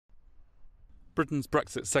Britain's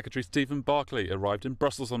Brexit Secretary Stephen Barclay arrived in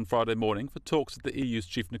Brussels on Friday morning for talks with the EU's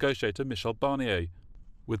chief negotiator Michel Barnier.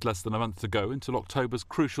 With less than a month to go until October's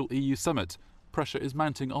crucial EU summit, pressure is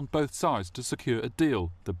mounting on both sides to secure a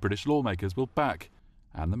deal that British lawmakers will back.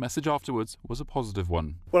 And the message afterwards was a positive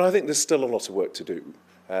one. Well, I think there's still a lot of work to do,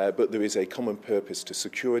 but there is a common purpose to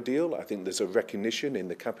secure a deal. I think there's a recognition in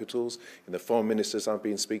the capitals, in the foreign ministers I've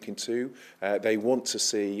been speaking to. They want to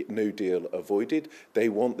see no deal avoided. They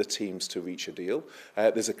want the teams to reach a deal.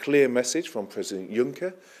 There's a clear message from President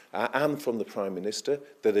Juncker and from the Prime Minister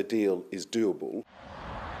that a deal is doable.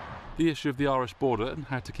 The issue of the Irish border and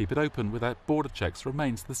how to keep it open without border checks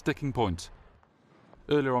remains the sticking point.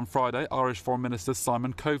 Earlier on Friday, Irish Foreign Minister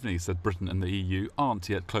Simon Coveney said Britain and the EU aren't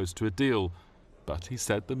yet close to a deal. But he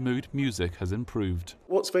said the mood music has improved.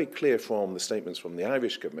 What's very clear from the statements from the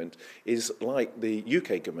Irish government is, like the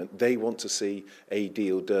UK government, they want to see a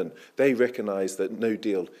deal done. They recognise that no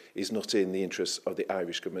deal is not in the interests of the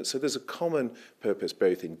Irish government. So there's a common purpose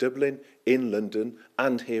both in Dublin, in London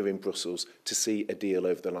and here in Brussels to see a deal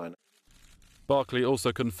over the line. Barclay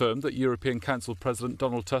also confirmed that European Council President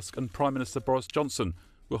Donald Tusk and Prime Minister Boris Johnson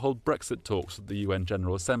will hold Brexit talks at the UN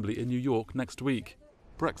General Assembly in New York next week.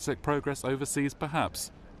 Brexit progress overseas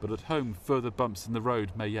perhaps, but at home further bumps in the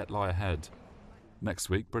road may yet lie ahead.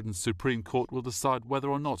 Next week, Britain's Supreme Court will decide whether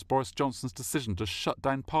or not Boris Johnson's decision to shut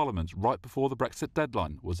down Parliament right before the Brexit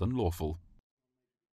deadline was unlawful.